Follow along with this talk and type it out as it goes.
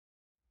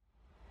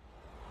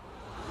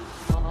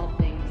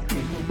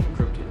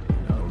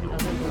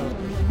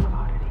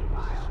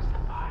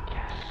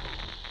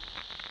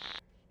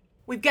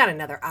We've got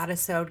another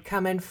episode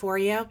coming for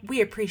you.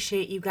 We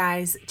appreciate you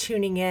guys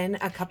tuning in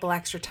a couple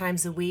extra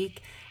times a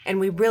week, and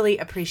we really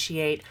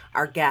appreciate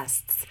our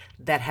guests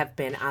that have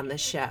been on the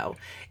show.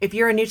 If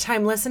you're a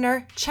new-time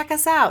listener, check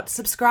us out.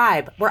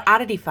 Subscribe. We're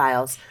Oddity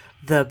Files,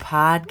 the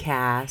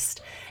podcast,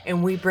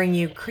 and we bring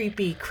you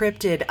creepy,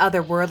 cryptid,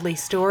 otherworldly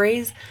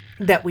stories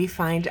that we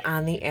find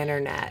on the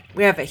internet.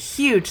 We have a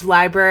huge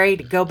library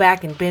to go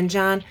back and binge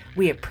on.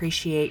 We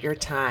appreciate your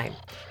time.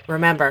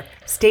 Remember,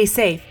 stay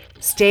safe,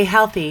 stay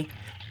healthy.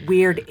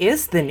 Weird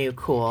is the new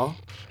cool,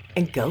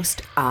 and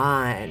ghost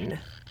on.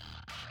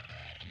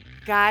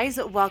 Guys,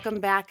 welcome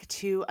back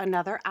to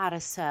another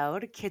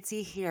episode.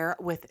 Kitsy here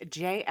with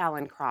J.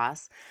 Allen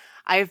Cross.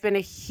 I've been a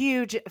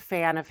huge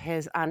fan of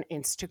his on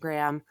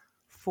Instagram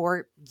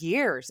for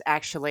years,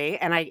 actually,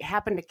 and I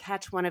happened to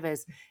catch one of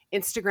his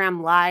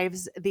Instagram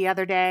lives the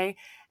other day.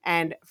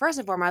 And first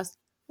and foremost,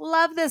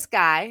 love this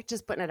guy,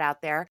 just putting it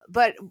out there.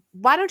 But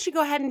why don't you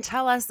go ahead and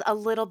tell us a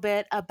little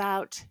bit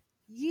about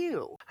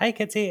you? Hi,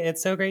 Kitsy.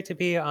 It's so great to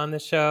be on the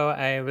show.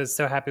 I was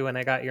so happy when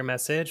I got your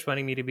message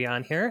wanting me to be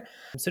on here.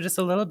 So just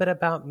a little bit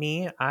about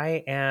me.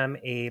 I am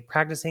a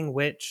practicing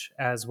witch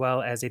as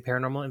well as a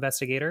paranormal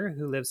investigator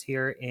who lives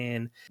here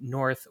in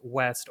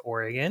Northwest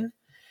Oregon.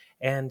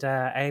 And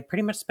I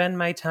pretty much spend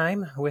my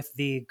time with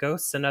the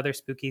ghosts and other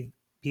spooky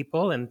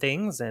people and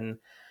things. And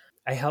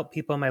I help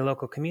people in my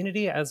local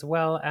community as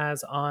well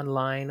as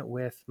online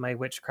with my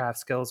witchcraft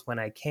skills when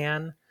I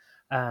can.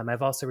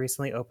 I've also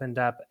recently opened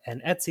up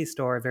an Etsy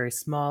store, a very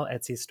small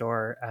Etsy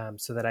store,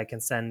 so that I can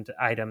send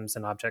items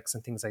and objects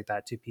and things like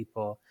that to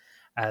people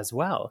as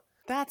well.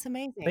 That's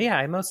amazing. But yeah,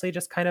 I'm mostly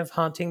just kind of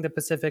haunting the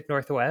Pacific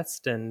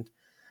Northwest and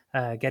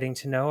getting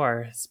to know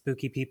our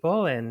spooky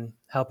people and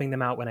helping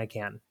them out when I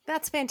can.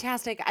 That's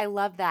fantastic. I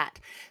love that.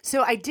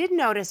 So I did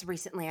notice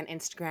recently on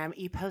Instagram,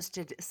 you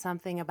posted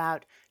something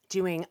about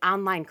doing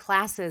online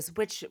classes,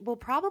 which will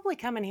probably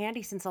come in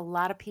handy since a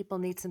lot of people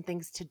need some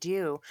things to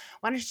do.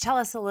 Why don't you tell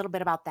us a little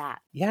bit about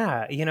that?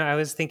 Yeah, I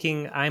was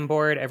thinking I'm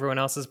bored. Everyone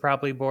else is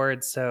probably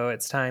bored. So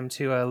it's time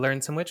to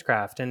learn some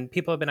witchcraft. And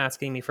people have been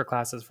asking me for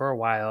classes for a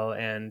while.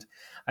 And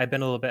I've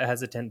been a little bit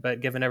hesitant.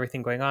 But given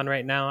everything going on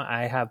right now,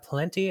 I have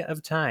plenty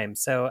of time.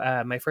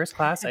 So my first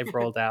class I've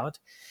rolled out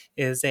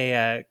is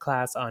a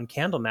class on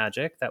candle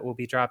magic that will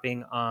be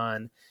dropping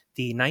on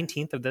the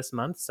 19th of this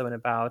month. So in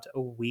about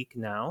a week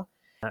now.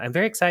 I'm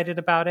very excited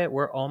about it.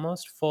 We're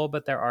almost full,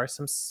 but there are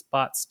some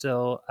spots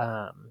still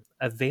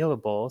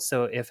available.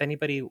 So if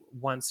anybody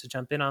wants to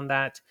jump in on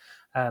that,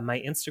 my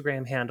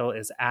Instagram handle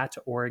is at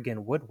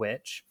Oregon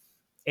Woodwitch.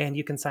 And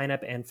you can sign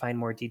up and find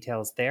more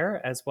details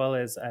there, as well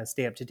as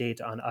stay up to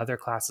date on other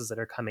classes that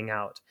are coming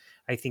out.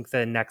 I think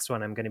the next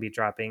one I'm going to be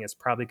dropping is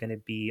probably going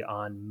to be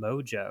on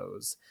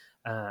Mojos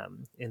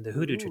in the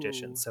hoodoo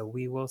tradition. So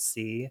we will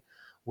see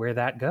where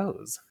that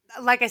goes.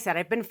 Like I said,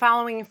 I've been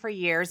following you for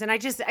years, and I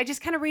just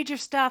kind of read your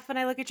stuff and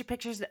I look at your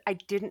pictures. I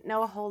didn't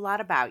know a whole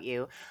lot about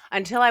you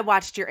until I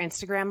watched your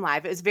Instagram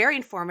live. It was very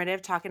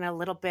informative, talking a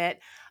little bit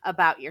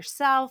about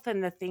yourself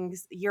and the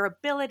things, your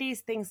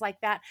abilities, things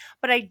like that.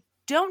 But I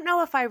don't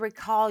know if I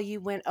recall you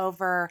went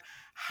over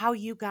how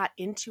you got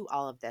into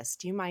all of this.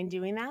 Do you mind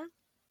doing that?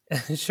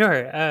 Sure.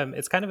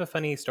 It's kind of a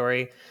funny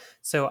story.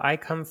 So I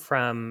come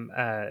from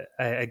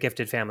a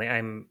gifted family.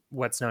 I'm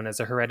what's known as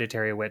a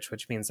hereditary witch,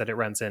 which means that it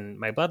runs in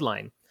my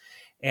bloodline.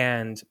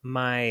 And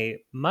my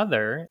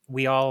mother,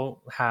 we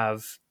all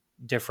have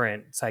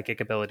different psychic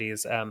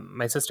abilities.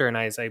 My sister and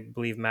I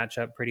believe, match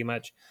up pretty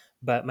much.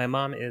 But my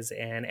mom is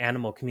an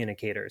animal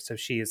communicator. So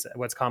she's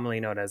what's commonly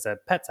known as a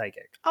pet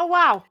psychic. Oh,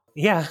 wow.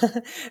 Yeah.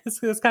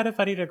 It's kind of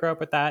funny to grow up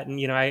with that. And,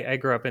 I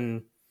grew up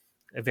in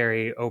a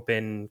very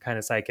open kind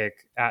of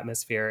psychic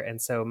atmosphere.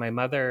 And so my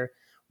mother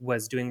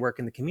was doing work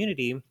in the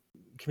community,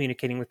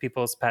 communicating with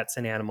people's pets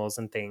and animals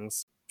and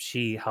things.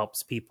 She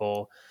helps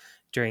people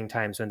during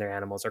times when their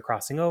animals are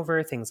crossing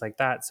over, things like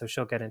that. So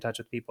she'll get in touch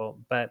with people.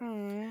 But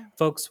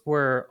folks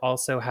were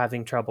also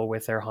having trouble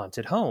with their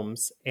haunted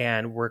homes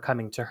and were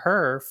coming to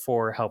her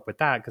for help with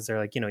that because they're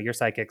like, you're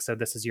psychic, so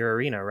this is your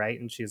arena, right?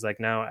 And she's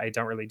like, no, I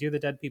don't really do the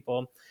dead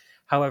people.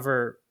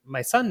 However,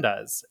 my son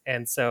does.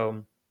 And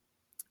so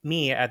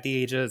me at the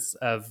ages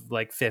of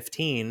like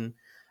 15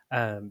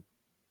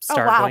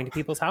 start going to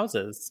people's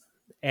houses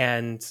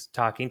and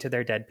talking to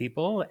their dead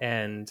people.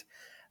 And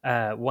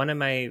one of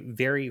my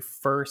very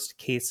first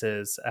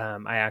cases,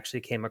 I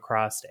actually came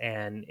across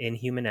an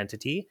inhuman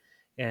entity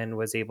and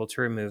was able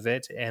to remove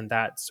it. And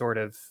that sort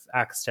of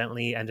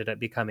accidentally ended up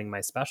becoming my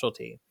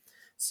specialty.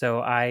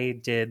 So I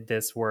did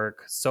this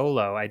work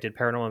solo. I did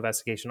paranormal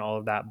investigation, all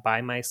of that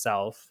by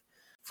myself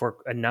for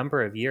a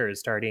number of years,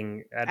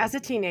 starting as a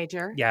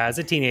teenager. Yeah, as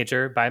a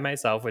teenager by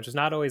myself, which is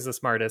not always the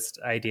smartest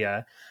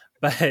idea,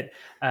 but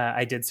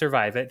I did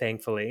survive it,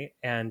 thankfully.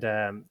 And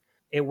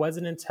it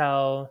wasn't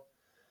until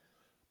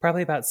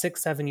probably about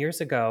 6-7 years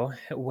ago,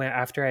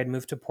 after I had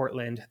moved to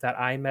Portland, that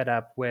I met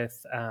up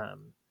with a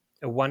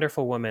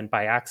wonderful woman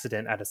by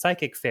accident at a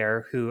psychic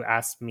fair who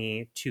asked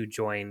me to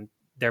join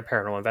their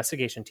paranormal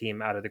investigation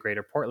team out of the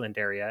greater Portland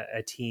area,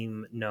 a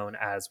team known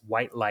as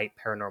White Light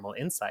Paranormal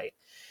Insight.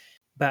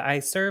 But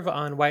I serve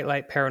on White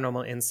Light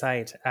Paranormal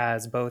Insight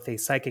as both a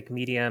psychic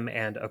medium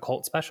and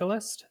occult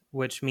specialist,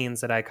 which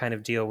means that I kind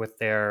of deal with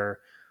their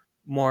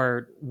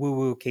more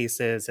woo-woo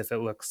cases if it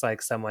looks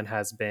like someone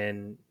has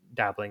been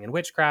dabbling in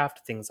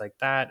witchcraft. Things like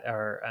that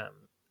are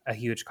a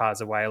huge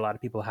cause of why a lot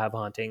of people have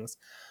hauntings.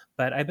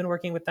 But I've been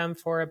working with them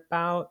for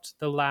about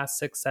the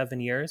last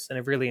 6-7 years, and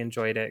I've really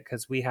enjoyed it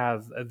because we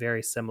have a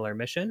very similar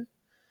mission.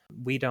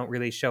 We don't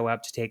really show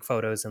up to take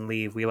photos and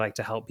leave. We like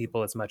to help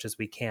people as much as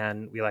we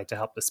can. We like to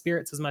help the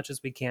spirits as much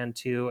as we can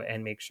too,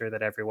 and make sure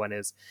that everyone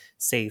is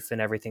safe and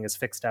everything is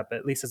fixed up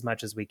at least as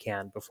much as we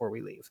can before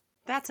we leave.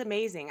 That's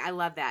amazing. I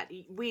love that.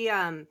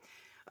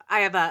 I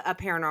have a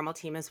paranormal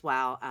team as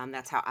well.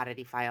 That's how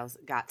Oddity Files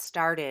got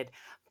started.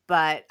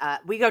 But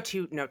we go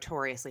to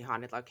notoriously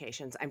haunted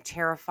locations. I'm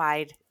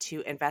terrified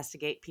to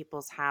investigate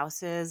people's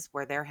houses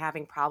where they're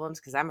having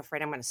problems because I'm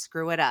afraid I'm going to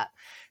screw it up.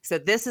 So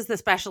this is the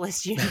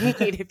specialist you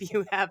need if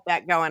you have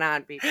that going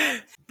on, people.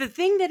 The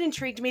thing that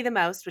intrigued me the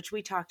most, which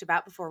we talked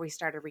about before we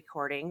started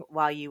recording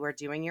while you were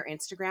doing your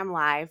Instagram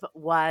Live,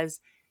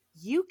 was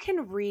you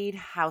can read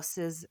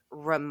houses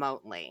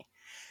remotely.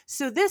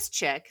 So this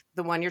chick,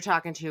 the one you're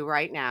talking to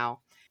right now,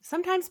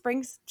 sometimes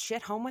brings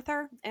shit home with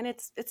her, and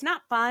it's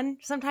not fun.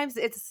 Sometimes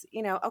it's,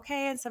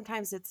 okay, and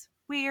sometimes it's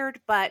weird,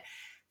 but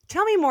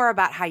tell me more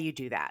about how you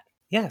do that.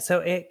 Yeah, so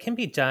it can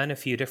be done a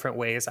few different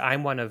ways.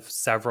 I'm one of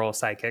several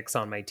psychics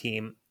on my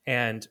team,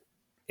 and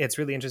it's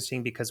really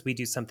interesting because we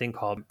do something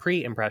called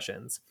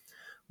pre-impressions,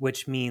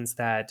 which means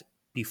that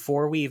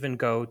before we even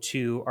go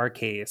to our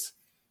case,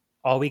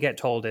 all we get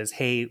told is,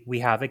 hey, we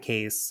have a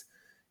case,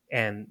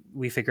 and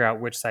we figure out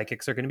which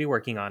psychics are going to be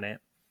working on it.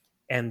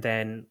 And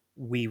then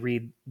we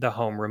read the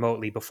home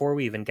remotely before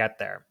we even get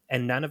there.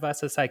 And none of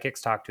us as psychics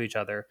talk to each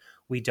other.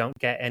 We don't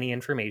get any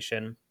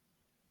information.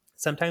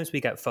 Sometimes we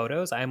get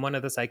photos. I'm one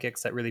of the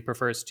psychics that really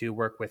prefers to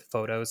work with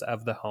photos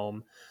of the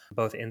home,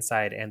 both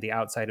inside and the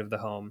outside of the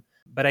home.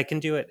 But I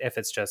can do it if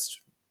it's just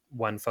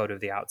one photo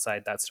of the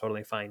outside. That's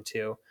totally fine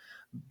too.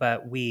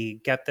 But we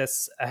get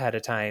this ahead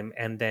of time,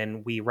 and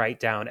then we write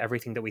down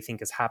everything that we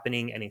think is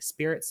happening, any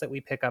spirits that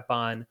we pick up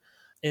on.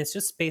 And it's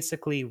just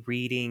basically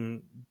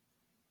reading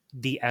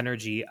the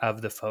energy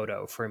of the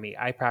photo for me.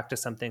 I practice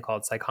something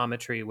called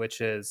psychometry, which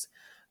is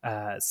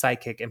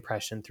psychic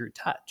impression through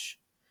touch.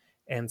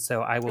 And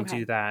so I will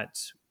do that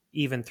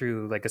even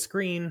through like a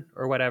screen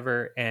or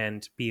whatever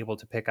and be able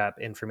to pick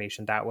up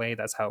information that way.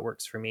 That's how it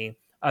works for me.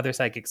 Other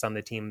psychics on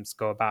the teams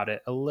go about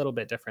it a little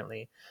bit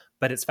differently,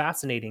 but it's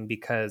fascinating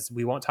because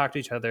we won't talk to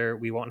each other.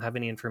 We won't have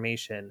any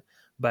information,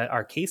 but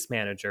our case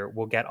manager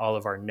will get all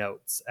of our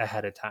notes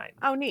ahead of time.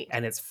 Oh, neat.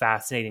 And it's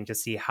fascinating to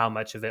see how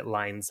much of it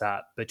lines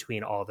up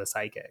between all the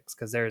psychics,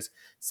 because there's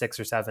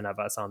 6 or 7 of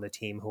us on the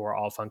team who are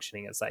all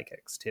functioning as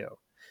psychics too.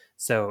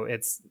 So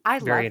it's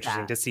very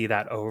interesting to see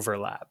that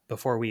overlap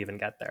before we even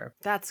get there.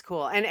 That's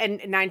cool. And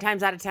 9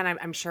 times out of 10,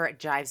 I'm sure it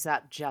jives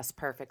up just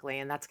perfectly.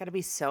 And that's going to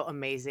be so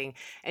amazing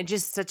and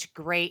just such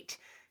great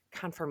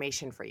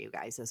confirmation for you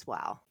guys as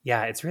well.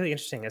 Yeah, it's really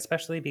interesting,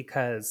 especially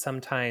because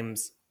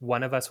sometimes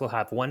one of us will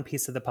have one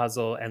piece of the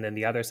puzzle and then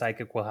the other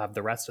psychic will have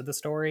the rest of the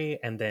story.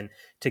 And then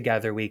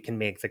together we can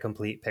make the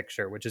complete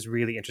picture, which is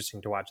really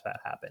interesting to watch that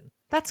happen.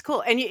 That's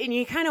cool. And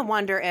you kind of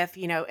wonder if,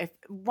 if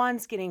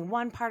one's getting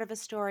one part of a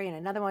story and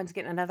another one's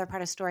getting another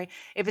part of a story,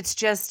 if it's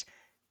just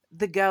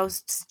the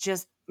ghosts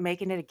just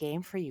making it a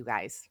game for you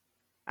guys.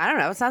 I don't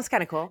know. It sounds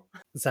kind of cool.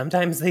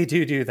 Sometimes they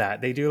do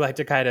that. They do like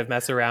to kind of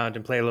mess around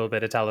and play a little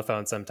bit of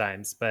telephone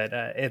sometimes. But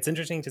it's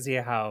interesting to see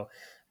how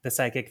the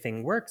psychic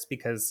thing works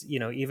because,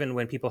 even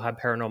when people have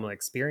paranormal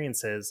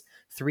experiences,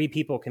 3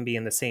 people can be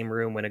in the same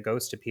room when a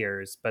ghost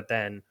appears, but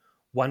then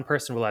one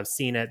person will have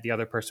seen it, the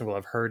other person will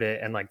have heard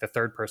it, and like the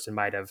third person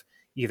might have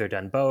either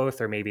done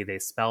both or maybe they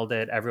smelled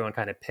it. Everyone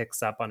kind of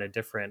picks up on a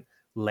different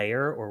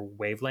layer or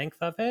wavelength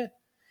of it.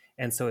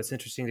 And so it's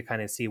interesting to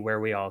kind of see where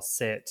we all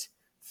sit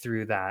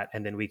through that,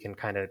 and then we can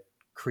kind of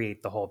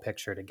create the whole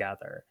picture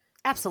together.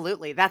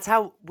 Absolutely. That's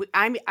how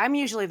I'm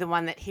usually the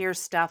one that hears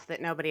stuff that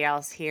nobody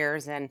else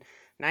hears, and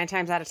 9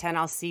 times out of 10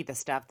 I'll see the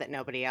stuff that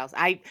nobody else.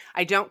 I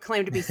don't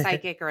claim to be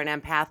psychic or an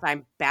empath.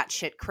 I'm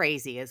batshit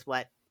crazy is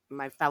what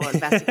my fellow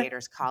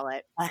investigators call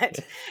it. But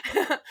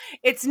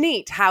it's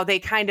neat how they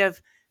kind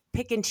of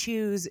pick and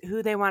choose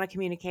who they want to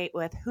communicate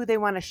with, who they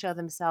want to show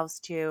themselves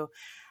to.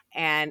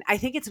 And I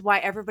think it's why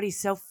everybody's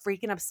so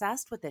freaking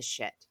obsessed with this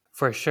shit.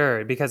 For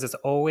sure, because it's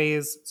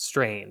always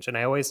strange. And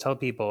I always tell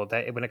people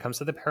that when it comes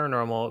to the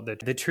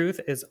paranormal, the truth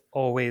is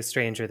always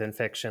stranger than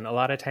fiction. A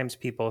lot of times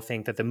people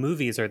think that the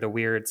movies are the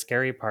weird,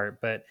 scary part.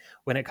 But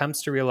when it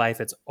comes to real life,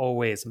 it's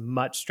always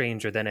much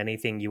stranger than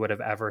anything you would have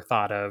ever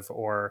thought of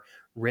or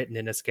written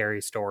in a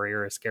scary story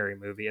or a scary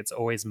movie. It's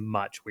always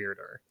much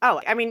weirder. Oh,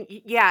 I mean,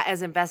 yeah,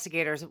 as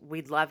investigators,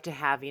 we'd love to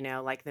have,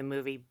 like the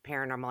movie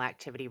Paranormal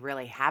Activity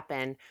really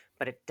happen,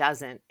 but it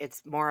doesn't.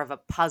 It's more of a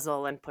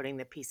puzzle and putting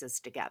the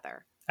pieces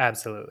together.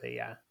 Absolutely,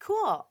 yeah.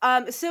 Cool.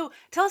 So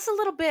tell us a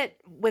little bit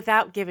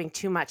without giving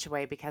too much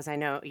away, because I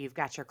know you've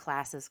got your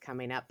classes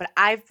coming up, but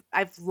I've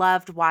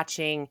loved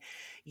watching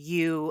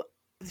you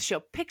show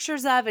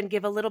pictures of and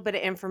give a little bit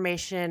of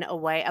information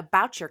away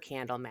about your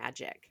candle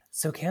magic?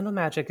 So, candle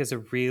magic is a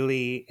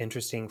really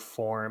interesting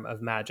form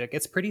of magic.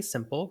 It's pretty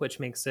simple, which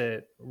makes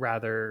it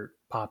rather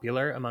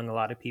popular among a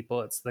lot of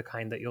people. It's the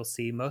kind that you'll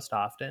see most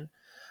often.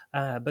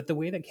 But the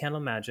way that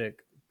candle magic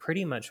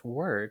pretty much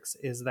works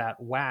is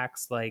that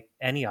wax, like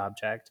any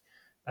object,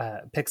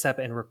 picks up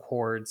and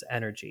records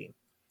energy.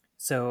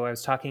 So, I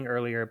was talking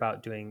earlier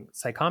about doing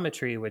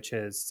psychometry, which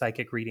is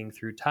psychic reading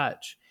through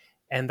touch.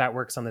 And that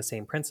works on the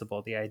same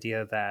principle, the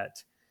idea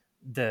that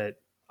the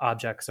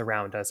objects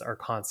around us are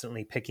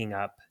constantly picking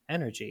up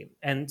energy.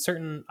 And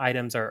certain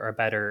items are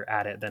better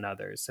at it than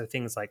others. So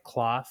things like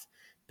cloth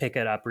pick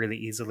it up really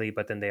easily,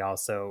 but then they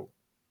also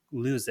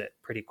lose it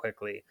pretty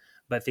quickly.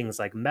 But things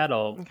like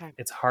metal, Okay.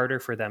 it's harder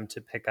for them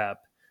to pick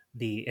up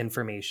the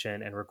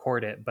information and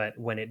record it, but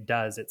when it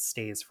does, it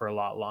stays for a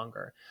lot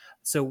longer.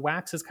 So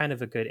wax is kind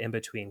of a good in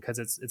between because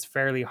it's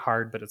fairly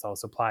hard, but it's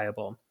also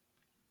pliable.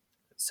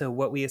 So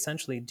what we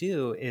essentially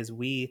do is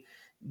we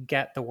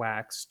get the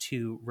wax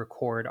to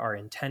record our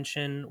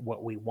intention,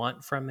 what we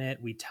want from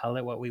it. We tell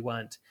it what we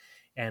want,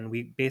 and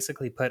we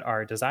basically put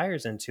our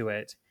desires into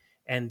it.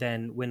 And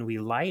then when we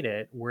light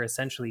it, we're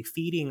essentially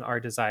feeding our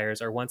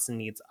desires, our wants and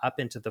needs up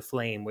into the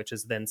flame, which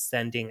is then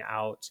sending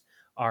out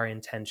our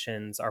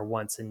intentions, our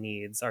wants and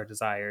needs, our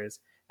desires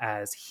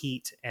as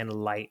heat and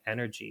light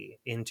energy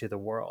into the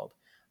world,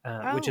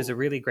 which is a Oh,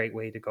 really great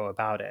way to go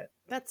about it.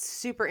 that's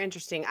super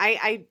interesting.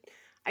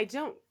 I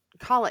don't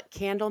call it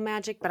candle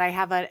magic, but I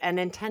have an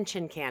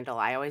intention candle.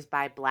 I always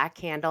buy black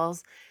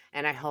candles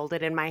and I hold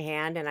it in my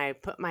hand and I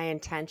put my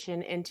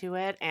intention into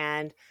it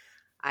and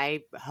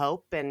I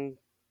hope and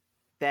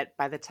that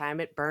by the time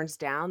it burns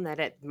down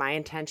that my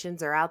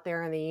intentions are out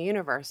there in the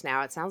universe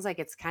now. It sounds like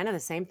it's kind of the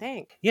same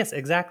thing. Yes,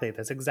 exactly.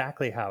 That's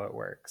exactly how it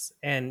works.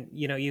 And,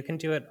 you can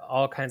do it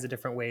all kinds of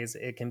different ways.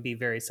 It can be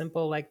very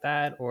simple like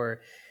that,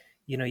 or,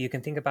 you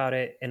can think about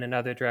it in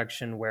another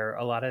direction where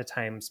a lot of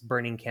times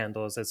burning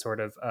candles is sort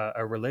of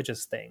a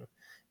religious thing.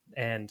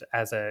 And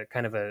as a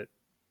kind of a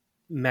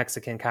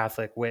Mexican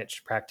Catholic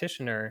witch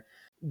practitioner,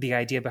 the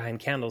idea behind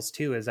candles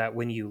too is that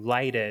when you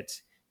light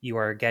it, you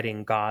are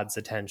getting God's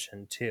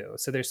attention too.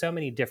 So there's so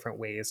many different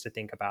ways to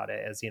think about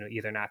it as,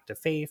 either an act of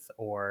faith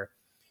or,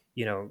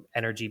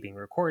 energy being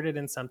recorded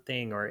in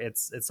something, or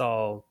it's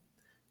all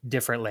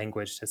different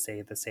language to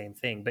say the same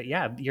thing. But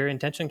yeah, your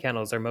intention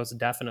candles are most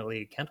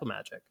definitely candle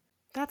magic.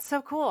 That's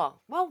so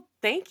cool. Well,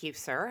 thank you,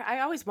 sir. I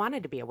always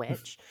wanted to be a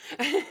witch.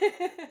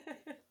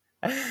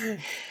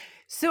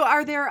 So,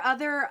 are there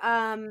other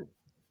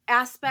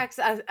aspects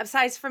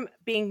aside from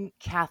being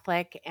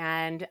Catholic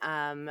and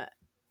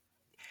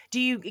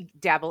do you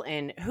dabble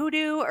in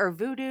hoodoo or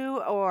voodoo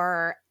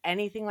or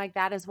anything like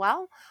that as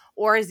well?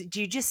 Or do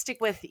you just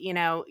stick with,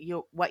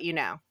 what you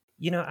know?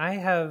 I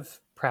have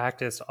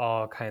practiced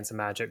all kinds of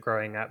magic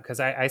growing up because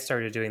I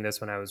started doing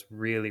this when I was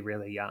really,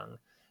 really young.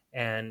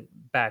 And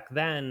back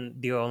then,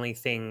 the only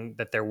thing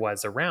that there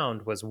was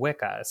around was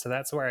Wicca. So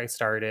that's where I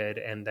started.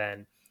 And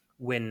then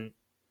when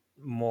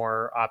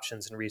more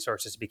options and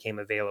resources became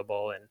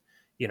available, and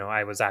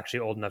I was actually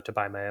old enough to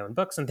buy my own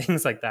books and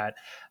things like that,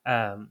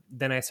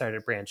 then I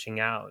started branching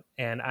out.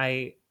 And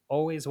I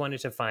always wanted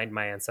to find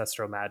my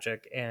ancestral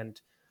magic.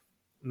 And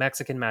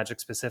Mexican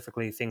magic,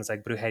 specifically things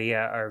like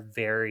brujeria, are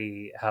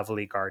very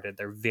heavily guarded.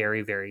 They're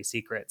very, very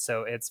secret.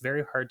 So it's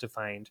very hard to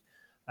find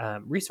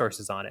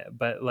resources on it.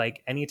 But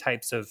like any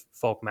types of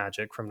folk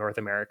magic from North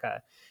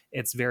America,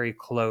 it's very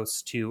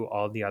close to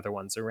all the other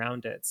ones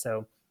around it.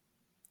 So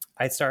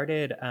I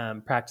started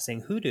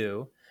practicing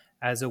hoodoo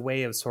as a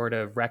way of sort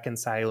of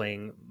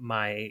reconciling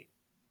my,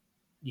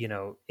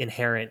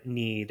 inherent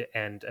need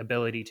and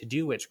ability to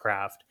do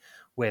witchcraft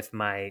with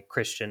my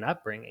Christian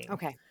upbringing.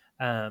 Okay.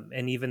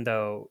 And even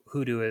though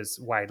hoodoo is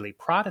widely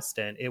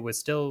Protestant, it was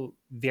still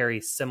very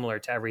similar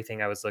to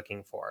everything I was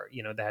looking for.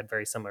 They had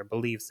very similar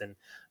beliefs in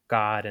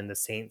God and the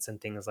saints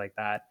and things like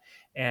that.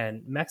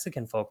 And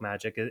Mexican folk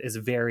magic is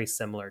very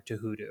similar to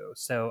hoodoo.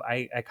 So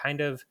I kind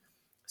of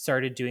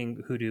started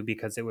doing hoodoo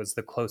because it was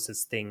the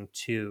closest thing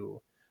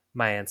to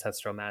my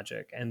ancestral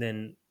magic. And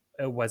then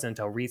it wasn't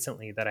until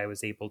recently that I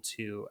was able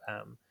to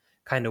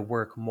kind of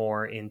work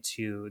more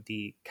into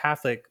the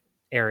Catholic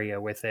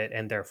area with it,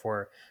 and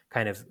therefore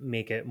kind of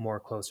make it more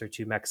closer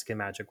to Mexican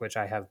magic, which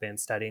I have been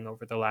studying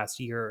over the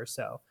last year or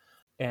so.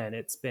 And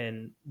it's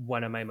been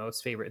one of my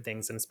most favorite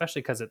things. And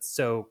especially because it's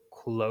so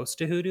close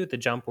to hoodoo, the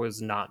jump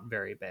was not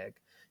very big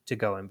to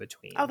go in Oh,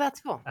 between. that's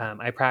cool.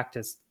 I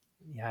practice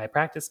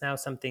now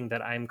something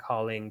that I'm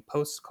calling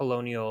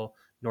post-colonial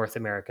North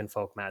American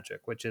folk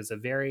magic, which is a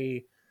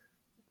very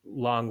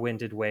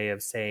long-winded way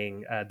of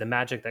saying the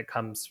magic that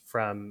comes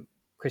from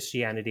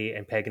Christianity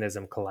and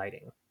paganism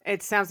colliding.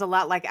 It sounds a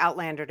lot like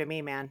Outlander to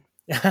me, man.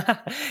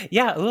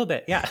 Yeah, a little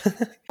bit. Yeah.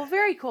 Well,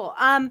 very cool.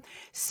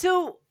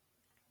 So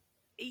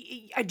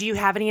do you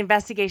have any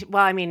investigation?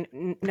 Well, I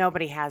mean,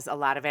 nobody has a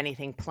lot of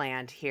anything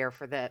planned here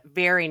for the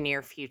very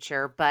near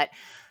future, but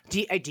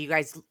do you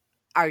guys,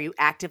 are you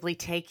actively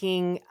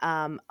taking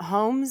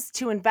homes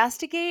to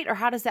investigate or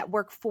how does that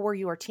work for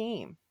your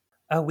team?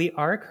 We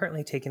are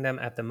currently taking them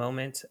at the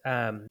moment.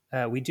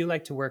 We do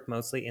like to work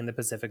mostly in the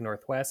Pacific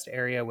Northwest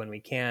area when we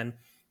can,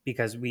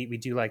 because we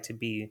do like to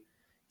be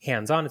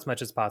hands-on as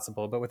much as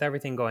possible. But with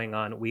everything going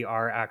on, we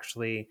are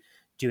actually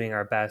doing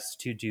our best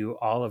to do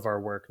all of our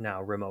work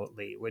now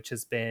remotely, which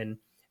has been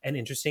an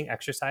interesting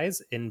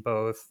exercise in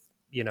both,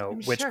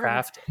 I'm sure.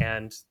 witchcraft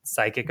and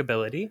psychic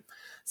ability.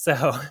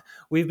 So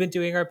we've been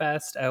doing our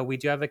best. We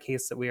do have a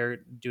case that we are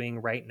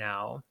doing right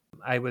now.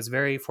 I was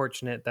very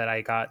fortunate that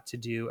I got to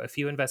do a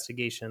few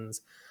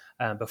investigations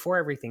before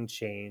everything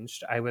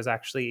changed. I was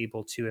actually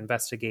able to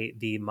investigate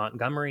the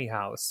Montgomery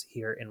House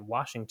here in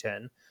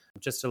Washington,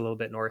 just a little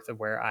bit north of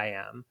where I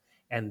am.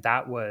 And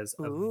that was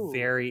a Ooh.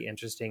 very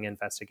interesting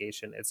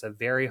investigation. It's a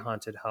very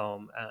haunted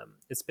home.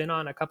 It's been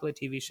on a couple of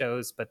TV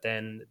shows, but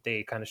then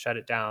they kind of shut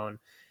it down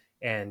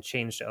and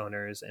changed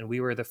owners. And we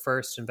were the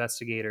first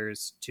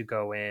investigators to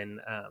go in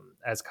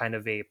as kind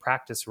of a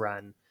practice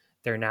run.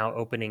 They're now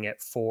opening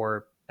it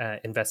for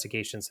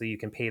investigations so you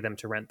can pay them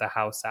to rent the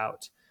house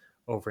out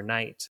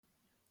overnight.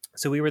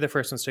 So we were the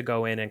first ones to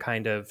go in and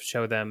kind of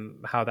show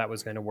them how that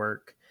was going to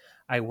work.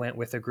 I went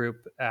with a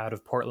group out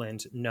of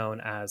Portland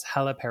known as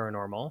Hella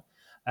Paranormal,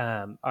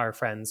 our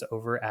friends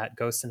over at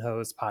Ghosts and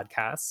Hoes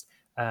podcast.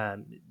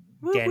 Um,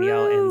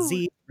 Danielle and Woo-hoo!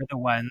 Z were the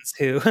ones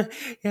who,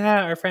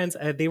 yeah, our friends,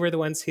 they were the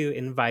ones who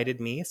invited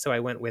me. So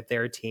I went with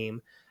their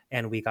team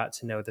and we got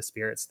to know the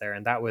spirits there.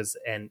 And that was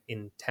an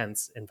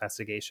intense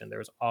investigation. There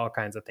was all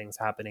kinds of things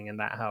happening in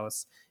that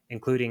house,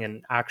 including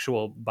an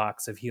actual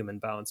box of human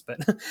bones.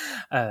 But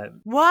uh,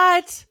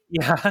 What?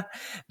 yeah,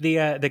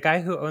 the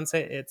guy who owns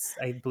it, it's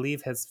I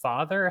believe his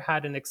father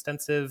had an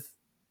extensive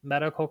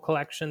medical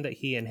collection that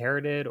he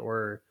inherited,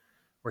 or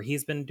where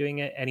he's been doing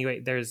it. Anyway,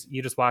 there's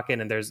you just walk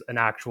in and there's an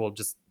actual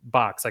just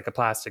box, like a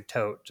plastic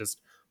tote, just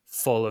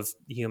full of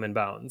human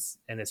bones,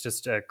 and it's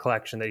just a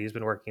collection that he's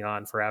been working on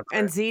And forever.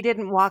 Z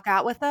didn't walk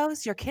out with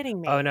those? You're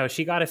kidding Oh me. no,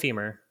 she got a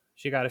femur.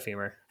 She got a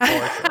femur for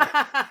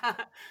sure.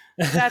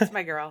 That's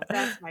my girl.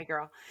 That's my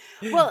girl.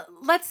 Well,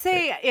 let's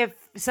say if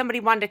somebody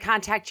wanted to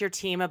contact your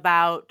team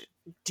about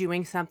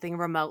doing something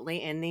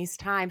remotely in these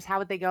times, how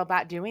would they go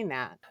about doing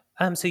that?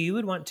 So you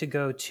would want to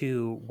go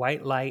to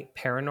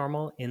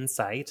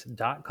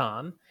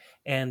whitelightparanormalinsight.com,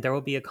 and there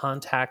will be a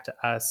contact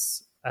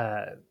us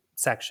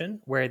section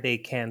where they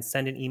can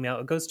send an email.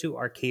 It goes to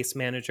our case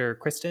manager,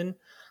 Kristen.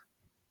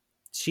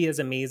 She is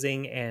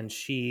amazing, and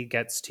she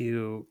gets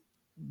to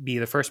be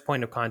the first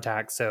point of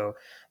contact so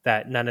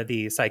that none of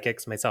the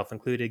psychics, myself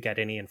included, get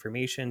any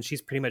information.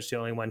 She's pretty much the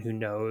only one who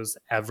knows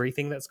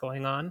everything that's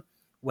going on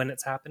when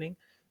it's happening.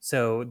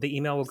 So the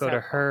email will go So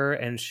to cool. her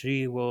and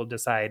she will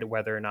decide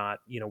whether or not,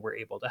 we're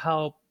able to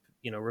help,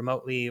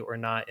 remotely or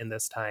not in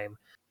this time,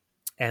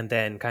 and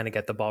then kind of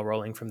get the ball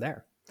rolling from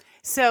there.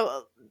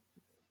 So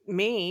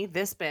me,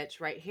 this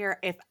bitch right here,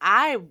 if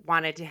I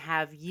wanted to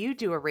have you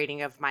do a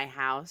reading of my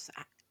house,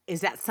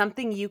 is that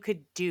something you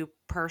could do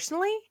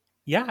personally?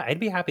 Yeah, I'd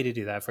be happy to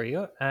do that for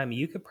you.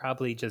 You could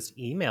probably just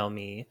email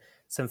me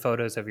some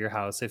photos of your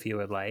house if you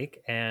would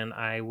like, and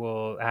I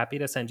will happy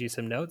to send you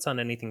some notes on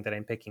anything that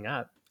I'm picking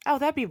up. Oh,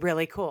 that'd be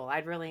really cool.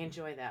 I'd really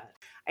enjoy that.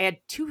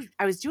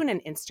 I was doing an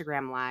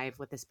Instagram live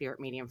with a spirit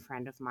medium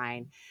friend of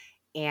mine,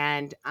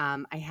 and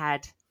I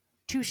had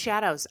two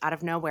shadows out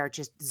of nowhere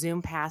just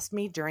zoom past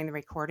me during the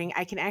recording.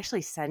 I can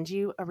actually send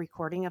you a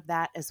recording of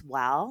that as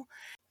well.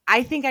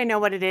 I think I know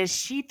what it is.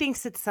 She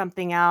thinks it's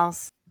something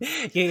else.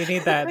 You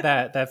need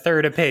that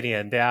third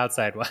opinion, the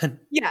outside one.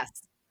 Yes,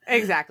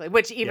 exactly.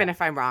 Which, Yeah. even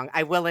if I'm wrong,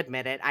 I will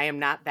admit it. I am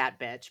not that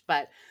bitch.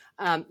 But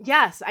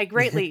yes, I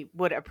greatly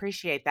would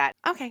appreciate that.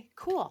 Okay,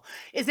 cool.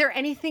 Is there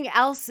anything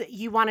else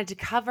you wanted to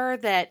cover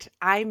that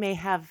I may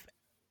have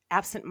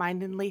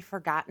absentmindedly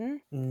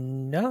forgotten?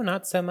 No,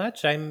 not so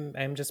much.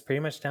 I'm just pretty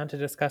much down to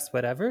discuss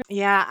whatever.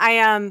 Yeah,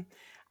 I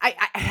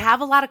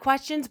have a lot of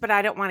questions, but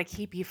I don't want to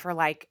keep you for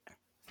like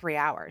 3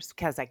 hours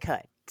because I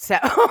could. So,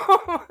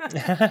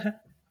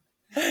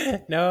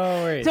 No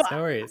so worries,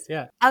 no worries.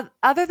 Yeah.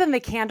 other than the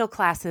candle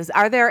classes,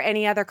 are there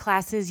any other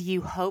classes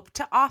you hope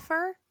to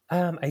offer?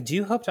 I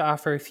do hope to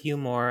offer a few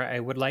more. I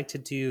would like to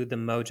do the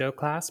Mojo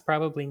class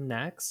probably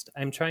next.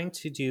 I'm trying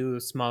to do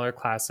smaller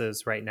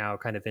classes right now,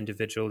 kind of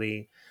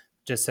individually,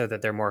 just so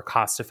that they're more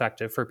cost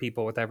effective for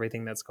people with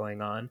everything that's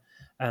going on.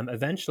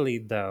 Eventually,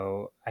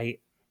 though,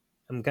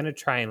 I'm going to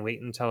try and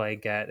wait until I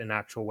get an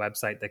actual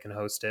website that can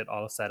host it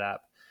all set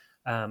up.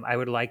 I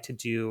would like to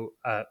do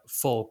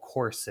full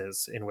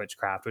courses in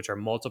witchcraft, which are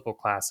multiple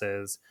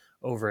classes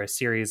over a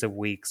series of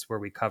weeks where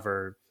we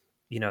cover,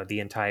 the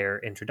entire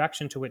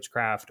introduction to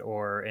witchcraft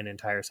or an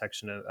entire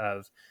section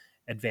of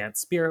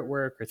advanced spirit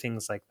work or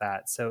things like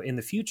that. So in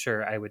the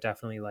future, I would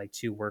definitely like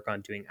to work on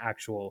doing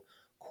actual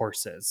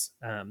courses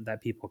that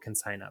people can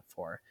sign up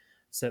for.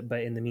 So,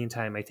 but in the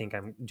meantime, I think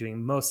I'm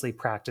doing mostly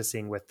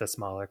practicing with the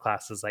smaller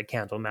classes like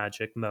Candle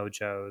Magic,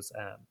 Mojos.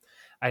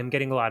 I'm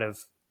getting a lot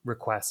of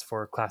requests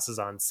for classes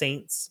on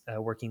saints,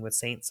 working with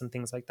saints and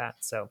things like that.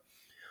 So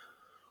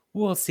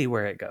we'll see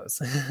where it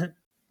goes.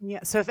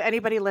 Yeah. So if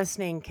anybody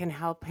listening can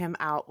help him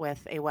out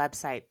with a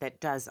website that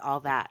does all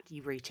that,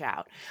 you reach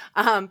out.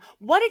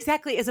 What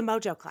exactly is a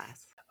mojo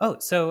class? Oh,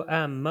 so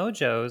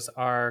mojos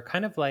are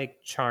kind of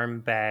like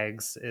charm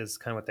bags, is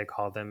kind of what they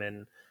call them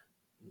in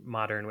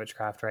modern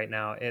witchcraft right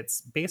now.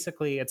 It's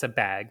a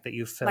bag that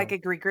you Like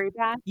fill. a gree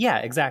bag? Yeah,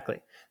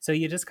 exactly. So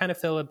you just kind of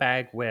fill a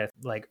bag with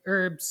like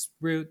herbs,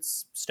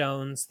 roots,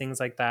 stones, things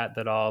like that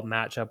that all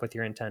match up with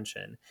your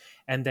intention.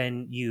 And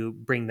then you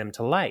bring them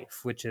to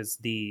life, which is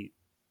the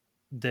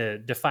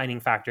defining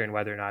factor in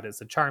whether or not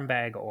it's a charm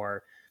bag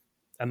or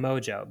a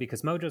mojo,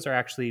 because mojos are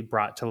actually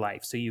brought to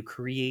life. So you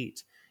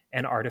create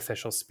an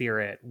artificial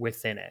spirit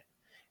within it.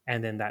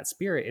 And then that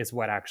spirit is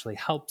what actually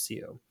helps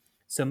you.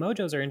 So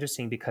mojos are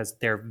interesting because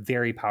they're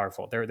very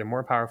powerful. They're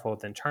more powerful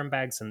than charm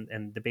bags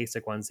and the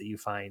basic ones that you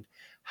find.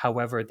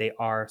 However, they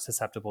are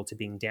susceptible to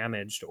being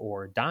damaged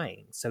or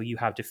dying. So you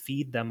have to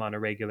feed them on a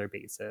regular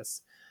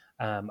basis.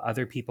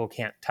 Other people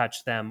can't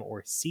touch them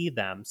or see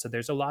them. So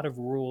there's a lot of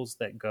rules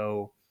that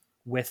go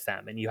with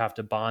them, and you have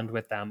to bond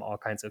with them, all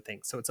kinds of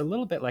things. So it's a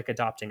little bit like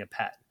adopting a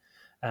pet.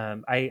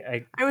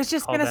 I I was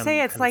just call going to say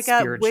them it's kind of like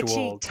a witchy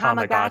spiritual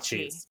Tamagotchi.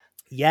 Tamagotchis.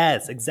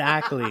 Yes,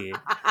 exactly.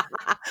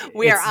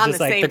 We are It's on just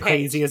the like same the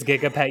page. craziest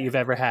gigapet you've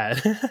ever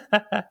had.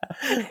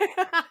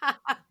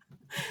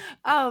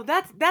 Oh,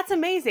 that's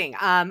amazing.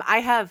 I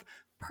have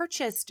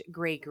purchased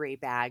gree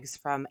bags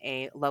from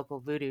a local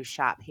voodoo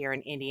shop here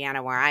in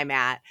Indiana where I'm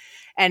at,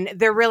 and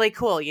they're really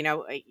cool.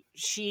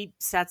 She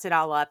sets it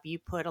all up. You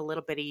put a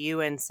little bit of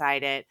you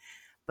inside it.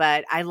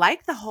 But I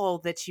like the whole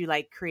that you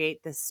like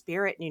create the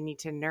spirit and you need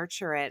to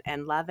nurture it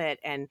and love it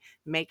and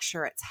make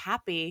sure it's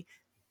happy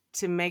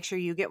to make sure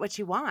you get what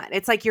you want.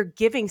 It's like you're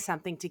giving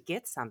something to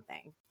get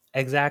something.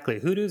 Exactly.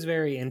 Hoodoo's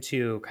very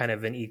into kind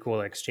of an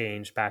equal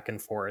exchange back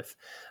and forth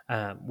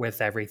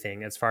with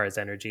everything as far as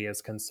energy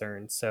is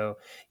concerned. So,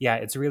 yeah,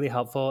 it's really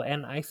helpful.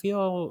 And I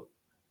feel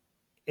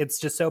it's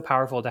just so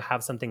powerful to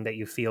have something that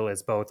you feel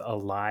is both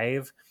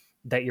alive,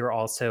 that you're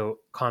also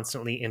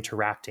constantly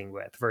interacting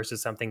with,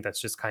 versus something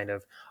that's just kind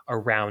of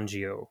around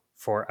you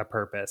for a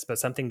purpose, but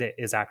something that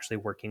is actually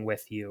working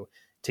with you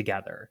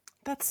together.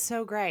 That's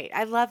so great.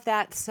 I love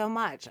that so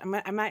much.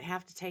 I might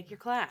have to take your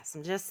class.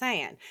 I'm just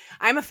saying.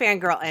 I'm a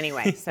fangirl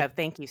anyway, so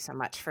thank you so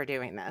much for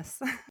doing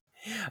this.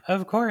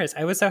 Of course.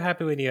 I was so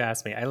happy when you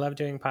asked me. I love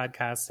doing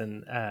podcasts,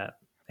 and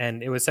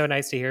it was so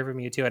nice to hear from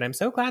you too. And I'm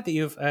so glad that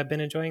you've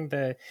been enjoying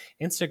the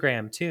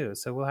Instagram too.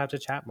 So we'll have to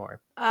chat more.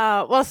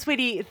 Well,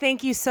 sweetie,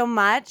 thank you so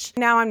much.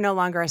 Now I'm no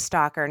longer a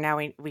stalker. Now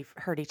we've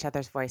heard each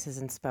other's voices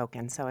and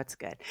spoken, so it's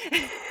good.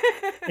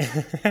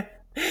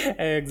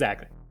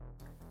 Exactly.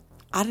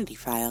 Oddity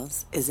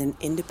Files is an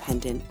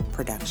independent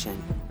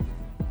production.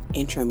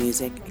 Intro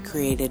music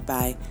created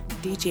by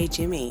DJ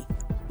Jimmy.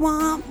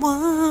 Wah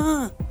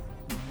wah!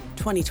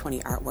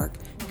 2020 artwork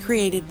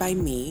created by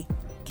me,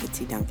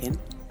 Kitsy Duncan.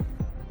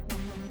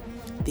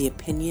 The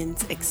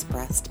opinions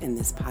expressed in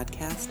this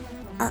podcast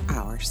are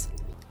ours,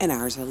 and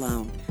ours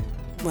alone.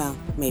 Well,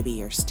 maybe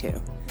yours too.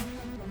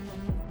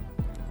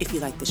 If you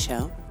like the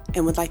show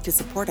and would like to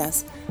support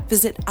us,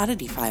 visit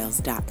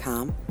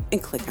oddityfiles.com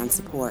and click on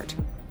support,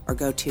 or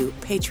go to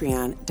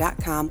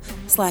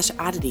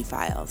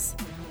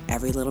patreon.com/oddityfiles.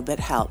 Every little bit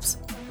helps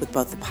with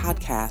both the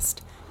podcast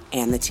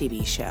and the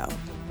TV show.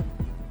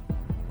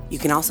 You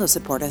can also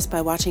support us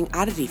by watching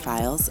Oddity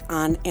Files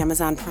on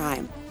Amazon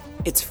Prime.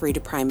 It's free to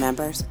Prime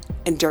members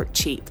and dirt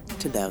cheap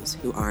to those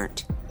who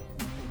aren't.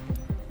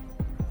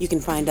 You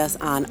can find us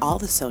on all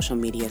the social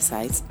media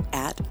sites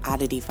at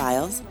Oddity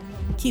Files.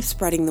 Keep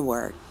spreading the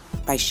word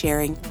by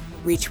sharing,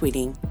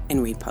 retweeting,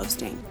 and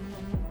reposting.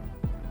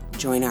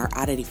 Join our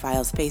Oddity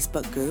Files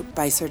Facebook group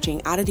by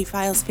searching Oddity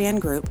Files Fan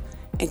Group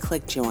and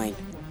click Join.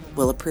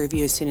 We'll approve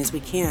you as soon as we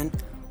can.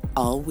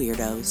 All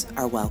weirdos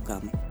are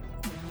welcome.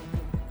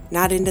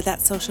 Not into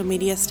that social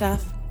media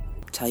stuff?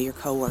 Tell your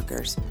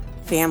coworkers,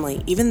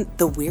 family, even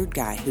the weird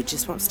guy who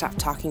just won't stop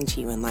talking to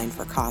you in line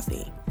for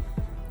coffee.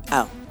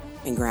 Oh,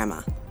 and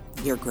Grandma.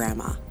 Your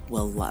grandma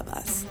will love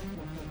us.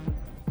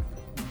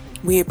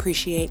 We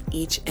appreciate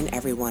each and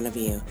every one of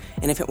you,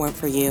 and if it weren't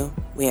for you,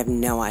 we have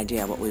no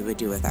idea what we would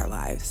do with our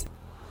lives.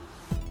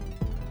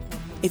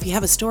 If you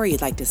have a story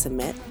you'd like to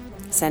submit,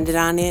 send it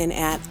on in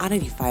at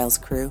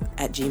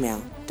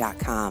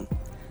oddityfilescrew@gmail.com.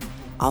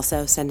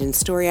 Also, send in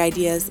story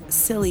ideas,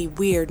 silly,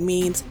 weird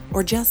memes,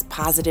 or just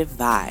positive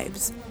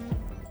vibes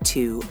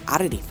to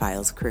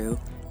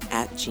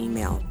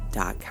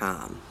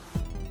oddityfilescrew@gmail.com.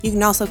 You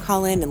can also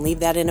call in and leave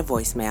that in a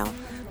voicemail.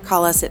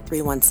 Call us at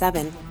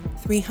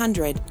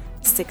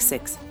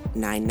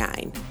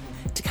 317-300-6699.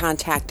 To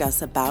contact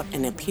us about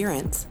an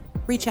appearance,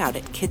 reach out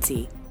at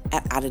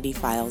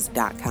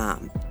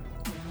kitsy@oddityfiles.com.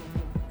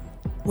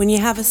 When you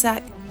have a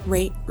sec,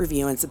 rate,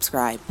 review, and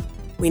subscribe.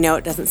 We know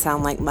it doesn't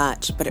sound like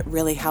much, but it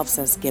really helps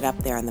us get up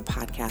there on the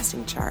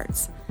podcasting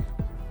charts.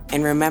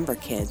 And remember,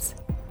 kids,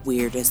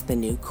 weird is the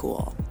new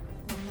cool.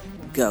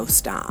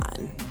 Ghost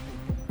on.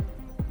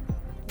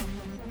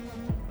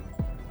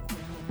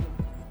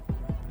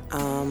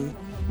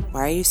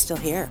 Why are you still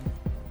here?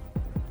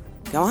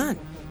 Go on.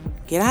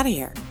 Get out of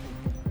here.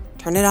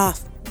 Turn it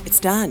off. It's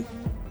done.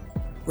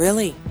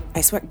 Really.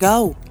 I swear.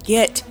 Go.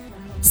 Get.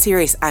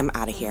 Serious, I'm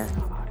out of here.